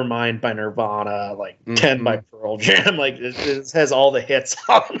 Nevermind by Nirvana, like 10 by Pearl Jam. Like it has all the hits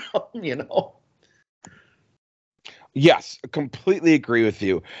on them, Yes, completely agree with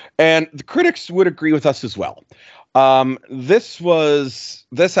you. And the critics would agree with us as well. This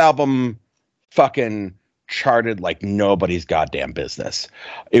album fucking charted like nobody's goddamn business.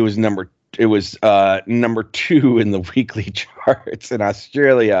 It was number 2 in the weekly charts in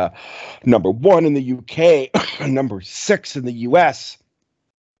Australia, number 1 in the UK, number 6 in the US,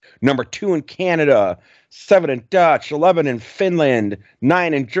 number 2 in Canada, 7 in Dutch, 11 in Finland,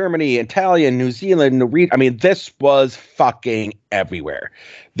 9 in Germany, Italian, New Zealand, Norwegian. I mean, this was fucking everywhere.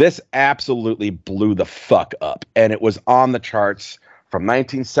 This absolutely blew the fuck up. And it was on the charts from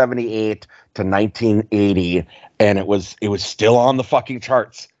 1978 to 1980. And it was still on the fucking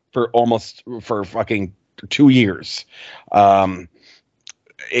charts for fucking 2 years. All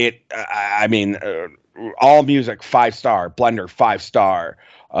Music 5-star, Blender 5-star,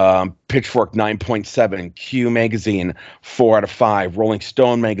 Pitchfork 9.7, Q Magazine 4 out of 5, Rolling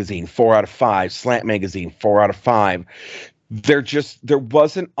Stone Magazine 4 out of 5, Slant Magazine 4 out of 5. There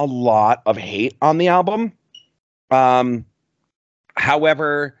wasn't a lot of hate on the album.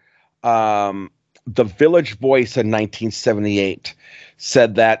 However, the Village Voice in 1978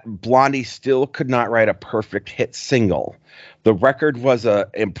 said that Blondie still could not write a perfect hit single. The record was an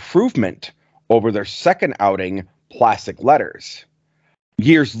improvement over their second outing, Plastic Letters.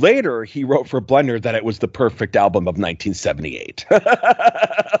 Years later, he wrote for Blender that it was the perfect album of 1978.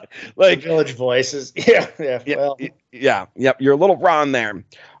 Like Village Voices. Yeah. You're a little wrong there.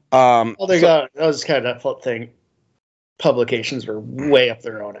 Those kind of thing. Publications were way up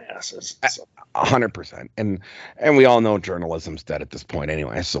their own asses. 100%. And we all know journalism's dead at this point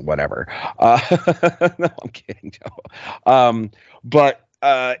anyway, so whatever. No, I'm kidding, Joe. But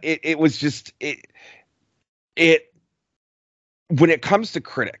it was just it when it comes to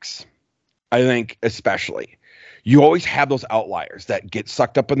critics, I think especially, you always have those outliers that get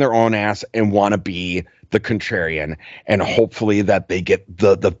sucked up in their own ass and want to be the contrarian, and hopefully that they get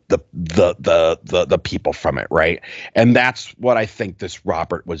the people from it, right? And that's what I think this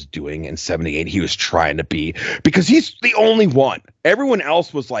Robert was doing in 78. He was trying to be, because he's the only one. Everyone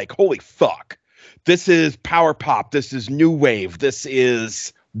else was like, holy fuck, this is power pop, this is new wave, this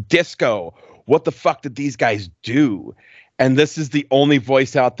is disco. What the fuck did these guys do? And this is the only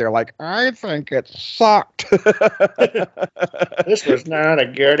voice out there like, I think it sucked. This was not a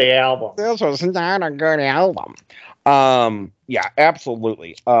good album. Yeah,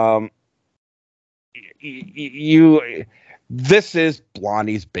 absolutely. This is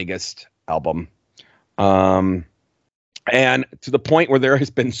Blondie's biggest album. And to the point where there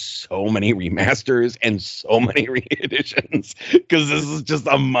has been so many remasters and so many re-editions, because this is just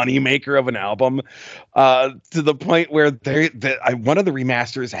a moneymaker of an album, to the point where one of the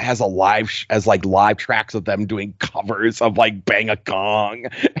remasters has live tracks of them doing covers of like Bang a Gong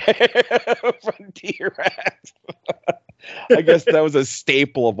from T-Rex. I guess that was a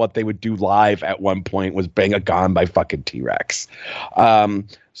staple of what they would do live at one point, was Bang a Gong by fucking T-Rex.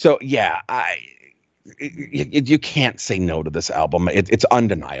 So yeah, you can't say no to this album. It's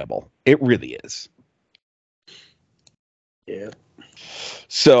undeniable. It really is. Yeah.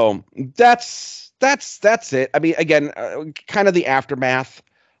 So that's it. I mean, again, kind of the aftermath.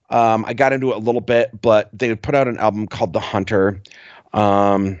 I got into it a little bit, but they put out an album called The Hunter,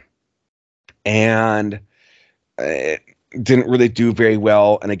 and it didn't really do very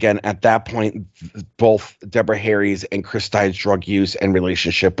well. And again, at that point, both Deborah Harry's and Chris Stein's drug use and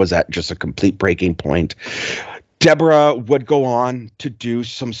relationship was at just a complete breaking point. Deborah would go on to do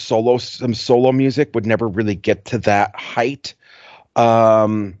some solo music, would never really get to that height.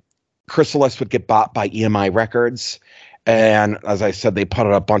 Chrysalis would get bought by EMI Records. And as I said, they put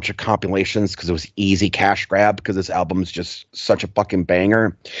out a bunch of compilations because it was easy cash grab, because this album is just such a fucking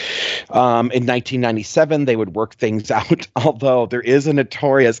banger. In 1997, they would work things out, although there is a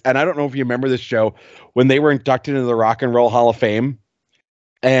notorious, and I don't know if you remember this show, when they were inducted into the Rock and Roll Hall of Fame,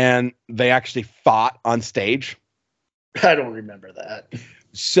 and they actually fought on stage. I don't remember that.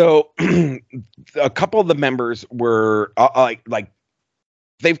 So a couple of the members were like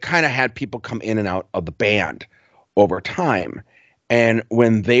they've kind of had people come in and out of the band over time. And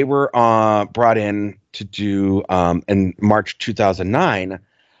when they were brought in to do in March 2009,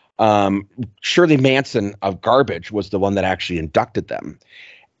 Shirley Manson of Garbage was the one that actually inducted them.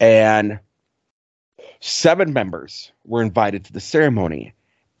 And 7 members were invited to the ceremony,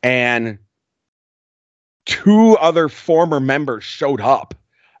 and 2 other former members showed up,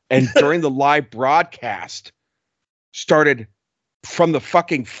 and during the live broadcast started from the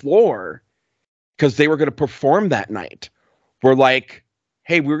fucking floor, because they were going to perform that night. We're like,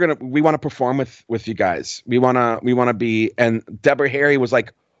 hey, we want to perform with you guys. We want to be. And Deborah Harry was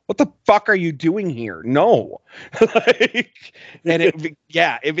like, what the fuck are you doing here? No. And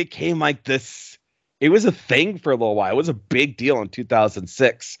it became like this. It was a thing for a little while. It was a big deal in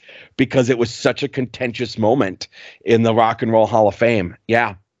 2006 because it was such a contentious moment in the Rock and Roll Hall of Fame.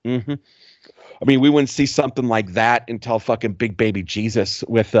 Yeah. Mm-hmm. I mean, we wouldn't see something like that until fucking Big Baby Jesus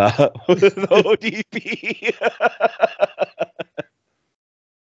with ODB.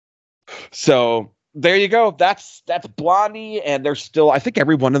 So there you go. That's Blondie, and they're still, I think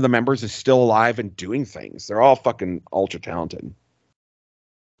every one of the members is still alive and doing things. They're all fucking ultra talented.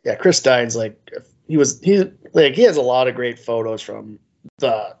 Yeah, Chris Stein's like he has a lot of great photos from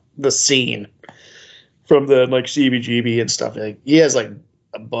the scene, from the like CBGB and stuff. Like he has like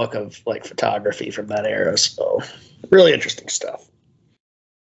a book of like photography from that era. So really interesting stuff.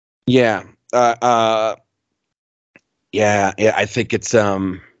 Yeah. Yeah. I think it's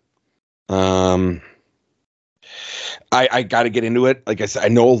I got to get into it. Like I said, I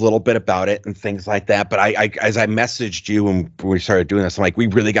know a little bit about it and things like that. But I as I messaged you when we started doing this, I'm like, we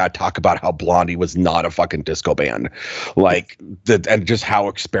really got to talk about how Blondie was not a fucking disco band, like and just how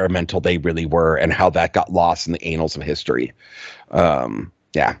experimental they really were, and how that got lost in the annals of history.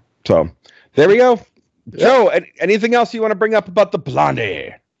 Yeah. So there we go. Yep. Joe, anything else you want to bring up about the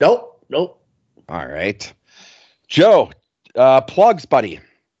Blondie? Nope. All right, Joe. Plugs, buddy.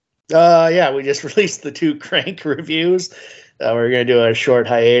 Yeah, we just released the 2 Crank reviews. We're going to do a short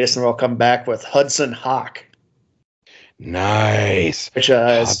hiatus, and we'll come back with Hudson Hawk. Nice. Which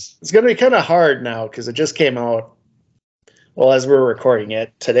it's going to be kind of hard now because it just came out, well, as we're recording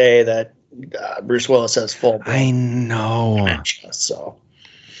it today, that Bruce Willis has full. I know. Dementia, so.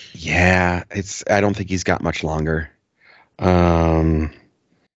 Yeah, I don't think he's got much longer.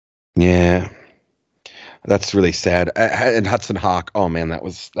 Yeah. That's really sad. And Hudson Hawk, oh man, that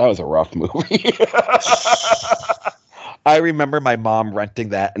was a rough movie. I remember my mom renting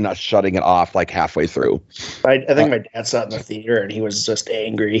that and not shutting it off like halfway through. I think my dad saw it in the theater and he was just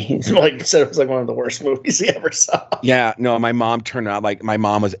angry. He said it was like one of the worst movies he ever saw. Yeah, no, my mom turned out like my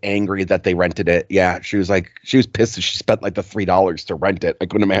mom was angry that they rented it. Yeah, she was pissed that she spent like the $3 to rent it. I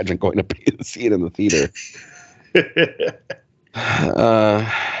couldn't imagine going to pay to see it in the theater.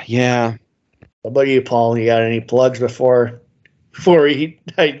 Yeah. How about you, Paul? You got any plugs before I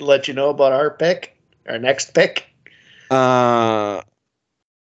let you know about our next pick? I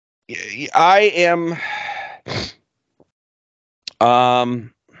am.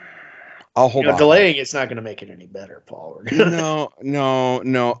 I'll hold on. Delaying it's not going to make it any better, Paul.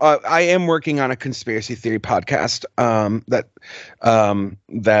 No. I am working on a conspiracy theory podcast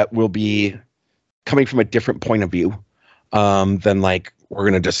that will be coming from a different point of view than like. We're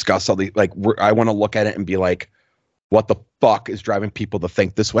going to discuss all the, like, I want to look at it and be like, what the fuck is driving people to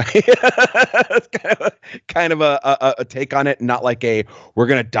think this way? It's kind of a take on it. Not like we're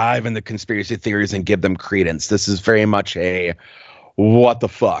going to dive into conspiracy theories and give them credence. This is very much what the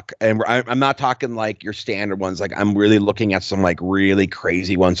fuck? And I'm not talking like your standard ones. Like I'm really looking at some like really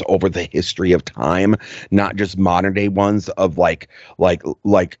crazy ones over the history of time, not just modern day ones of like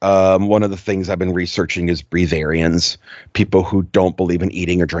one of the things I've been researching is breatharians, people who don't believe in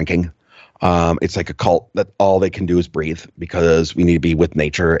eating or drinking. It's like a cult that all they can do is breathe because we need to be with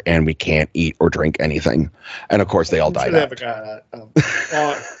nature and we can't eat or drink anything. And of course they all died out. Got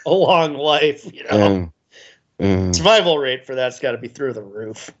a long life, you know. Survival rate for that's got to be through the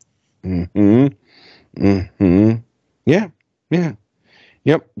roof. Yeah.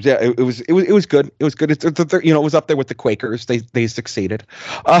 Yep. Yeah. It was good. It was good. It was up there with the Quakers. They succeeded.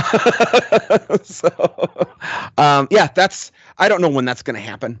 Yeah. I don't know when that's going to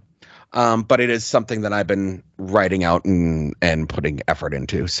happen. But it is something that I've been writing out and putting effort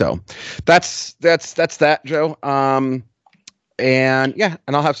into. So that's that, Joe. And yeah,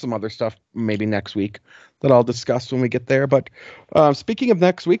 and I'll have some other stuff maybe next week that I'll discuss when we get there. But speaking of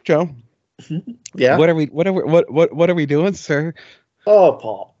next week, Joe, yeah, what are we doing, sir? Oh,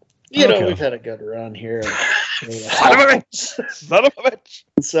 Paul, we've had a good run here. Son of a bitch.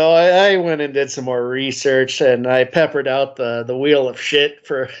 So I went and did some more research, and I peppered out the wheel of shit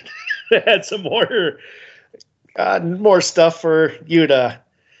for had some more stuff for you to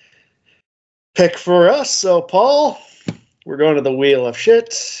pick for us. So, Paul, we're going to the wheel of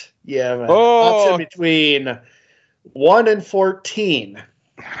shit. You have an option between 1 and 14.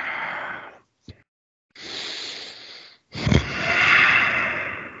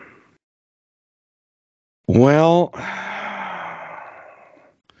 Well,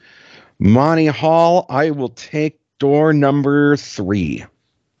 Monty Hall, I will take door number 3.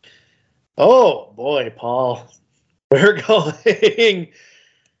 Oh, boy, Paul. We're going...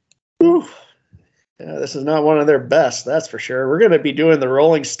 Whew. Yeah, this is not one of their best, that's for sure. We're going to be doing the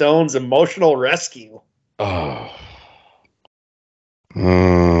Rolling Stones' Emotional Rescue. Oh.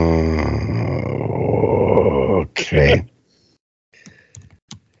 Okay.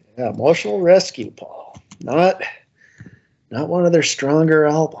 Yeah, Emotional Rescue, Paul. Not one of their stronger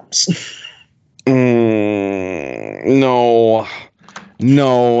albums. No,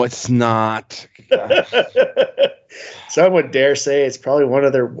 it's not. Some would dare say it's probably one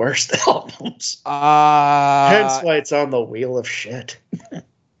of their worst albums. Hence why it's on the wheel of shit.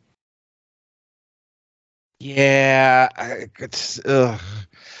 Yeah, it's. You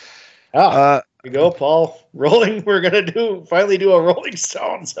go, Paul. We're gonna finally do a Rolling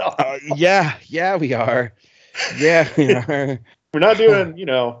Stones album. Yeah, we are. Yeah, we are. We're not doing,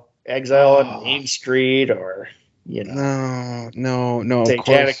 Exile on Main Street or, No.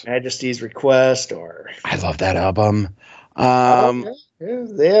 Satanic Majesty's Request or. I love that album. They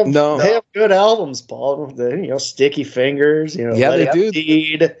have good albums, Paul. Sticky Fingers. They do.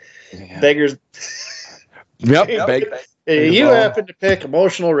 Deed, Beggars. Yep. You happen to pick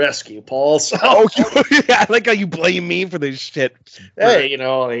Emotional Rescue, Paul. So. I like how you blame me for this shit. Hey,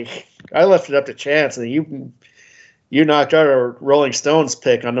 I left it up to chance, and you knocked out a Rolling Stones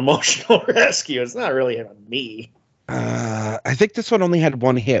pick on Emotional Rescue. It's not really on me. I think this one only had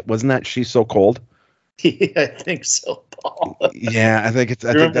one hit. Wasn't that She's So Cold? Yeah, I think so, Paul. Yeah, I think it's.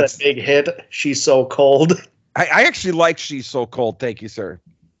 Remember that big hit, She's So Cold? I actually like She's So Cold. Thank you, sir.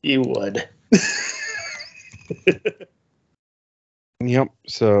 You would. Yep.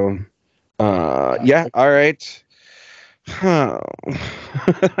 So, yeah. All right. Send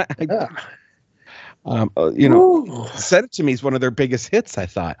It To Me is one of their biggest hits, I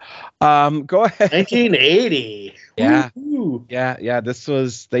thought. Go ahead. 1980. Yeah. Yeah. This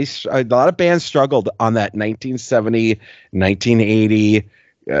was, a lot of bands struggled on that 1970, 1980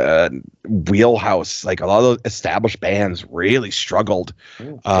 wheelhouse. Like a lot of those established bands really struggled.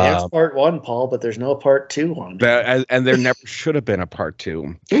 Dance part 1, Paul, but there's no part 2 on it. And there never should have been a part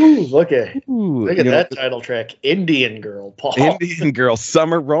 2. Look at that title track, Indian Girl, Paul. Indian Girl,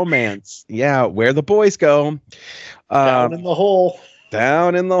 Summer Romance. Yeah, Where the Boys Go. Down in the Hole.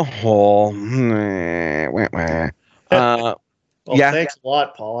 Down in the Hole. Thanks a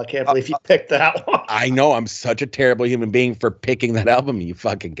lot, Paul. I can't believe you picked that one. I know. I'm such a terrible human being for picking that album, you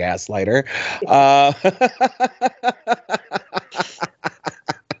fucking gaslighter.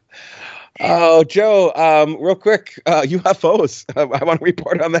 Oh, Joe, real quick, UFOs. I want to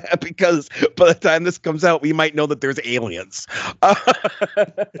report on that because by the time this comes out, we might know that there's aliens.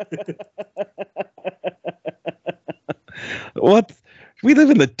 What? We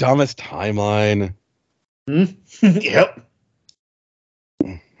live in the dumbest timeline. Yep.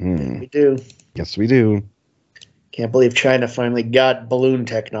 We do. Yes, we do. Can't believe China finally got balloon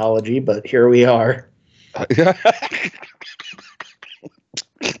technology, but here we are.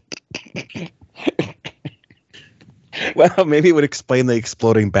 Well, maybe it would explain the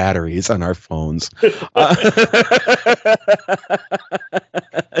exploding batteries on our phones.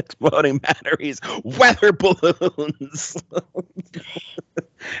 Exploding batteries, weather balloons.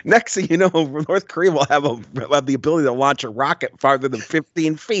 Next thing you know, North Korea will have the ability to launch a rocket farther than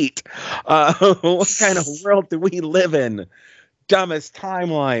 15 feet. What kind of world do we live in? Dumbest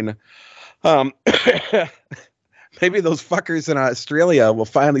timeline. Maybe those fuckers in Australia will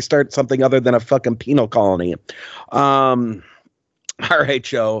finally start something other than a fucking penal colony. All right,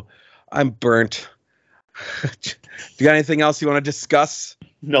 Joe. I'm burnt. Do you got anything else you want to discuss?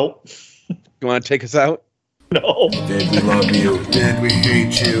 Nope. You want to take us out? No. Did we love you? Did we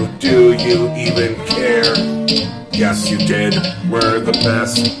hate you? Do you even care? Yes, you did. We're the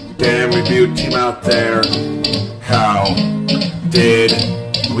best damn review team out there. How did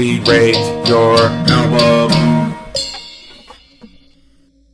we rate your album?